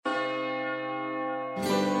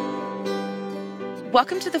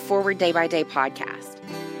Welcome to the Forward Day by Day podcast,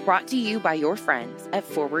 brought to you by your friends at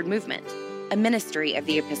Forward Movement, a ministry of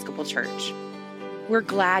the Episcopal Church. We're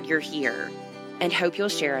glad you're here and hope you'll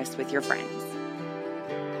share us with your friends.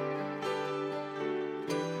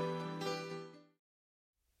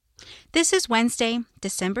 This is Wednesday,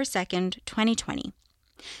 December 2nd, 2020.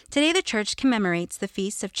 Today the church commemorates the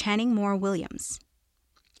feast of Channing Moore Williams.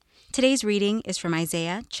 Today's reading is from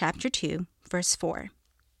Isaiah chapter 2, verse 4.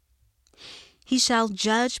 He shall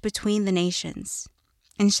judge between the nations,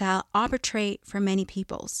 and shall arbitrate for many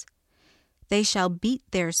peoples. They shall beat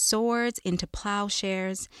their swords into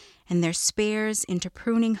plowshares, and their spears into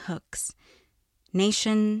pruning hooks.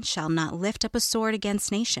 Nation shall not lift up a sword against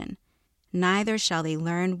nation, neither shall they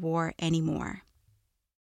learn war any more.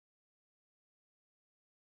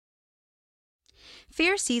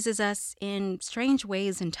 Fear seizes us in strange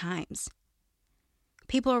ways and times.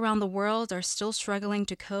 People around the world are still struggling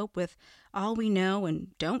to cope with all we know and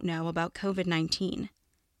don't know about COVID-19.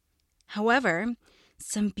 However,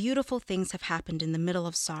 some beautiful things have happened in the middle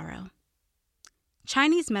of sorrow.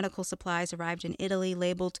 Chinese medical supplies arrived in Italy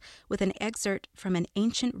labeled with an excerpt from an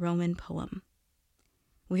ancient Roman poem.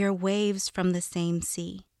 We are waves from the same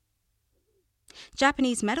sea.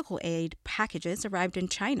 Japanese medical aid packages arrived in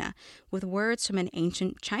China with words from an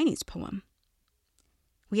ancient Chinese poem.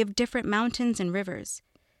 We have different mountains and rivers,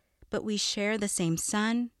 but we share the same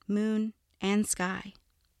sun, moon, and sky.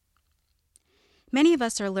 Many of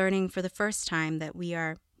us are learning for the first time that we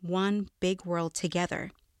are one big world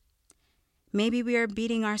together. Maybe we are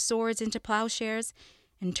beating our swords into plowshares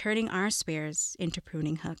and turning our spears into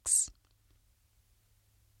pruning hooks.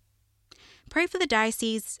 Pray for the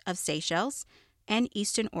Diocese of Seychelles and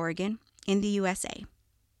Eastern Oregon in the USA.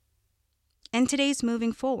 And today's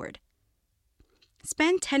moving forward.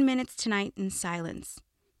 Spend 10 minutes tonight in silence.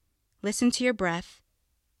 Listen to your breath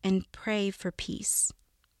and pray for peace.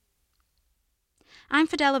 I'm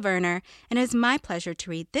Fidela Werner, and it is my pleasure to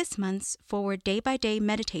read this month's Forward Day by Day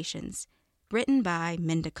Meditations, written by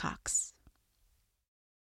Minda Cox.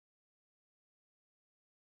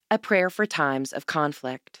 A prayer for times of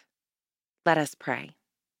conflict. Let us pray.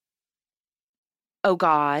 O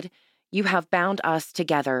God, you have bound us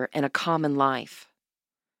together in a common life.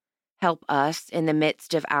 Help us in the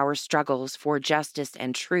midst of our struggles for justice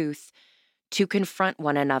and truth to confront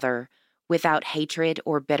one another without hatred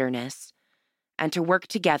or bitterness, and to work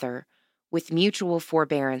together with mutual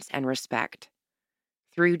forbearance and respect.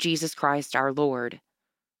 Through Jesus Christ our Lord.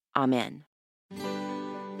 Amen.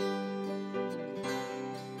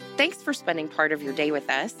 Thanks for spending part of your day with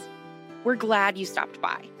us. We're glad you stopped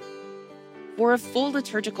by. For a full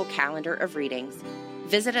liturgical calendar of readings,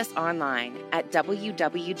 visit us online at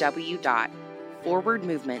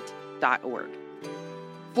www.forwardmovement.org.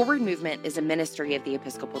 Forward Movement is a ministry of the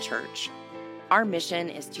Episcopal Church. Our mission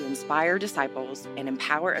is to inspire disciples and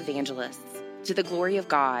empower evangelists to the glory of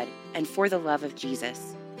God and for the love of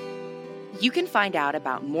Jesus. You can find out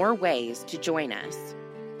about more ways to join us,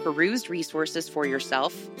 peruse resources for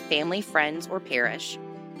yourself, family, friends, or parish,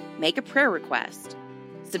 make a prayer request,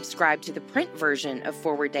 subscribe to the print version of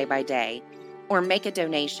Forward Day by Day, or make a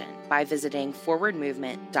donation by visiting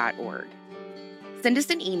forwardmovement.org. Send us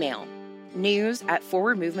an email,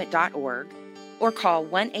 news@forwardmovement.org, or call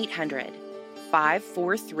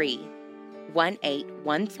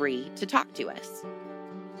 1-800-543-1813 to talk to us.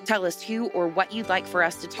 Tell us who or what you'd like for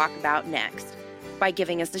us to talk about next by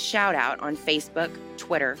giving us a shout out on Facebook,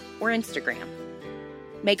 Twitter, or Instagram.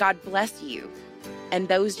 May God bless you and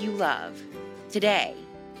those you love today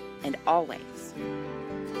and always.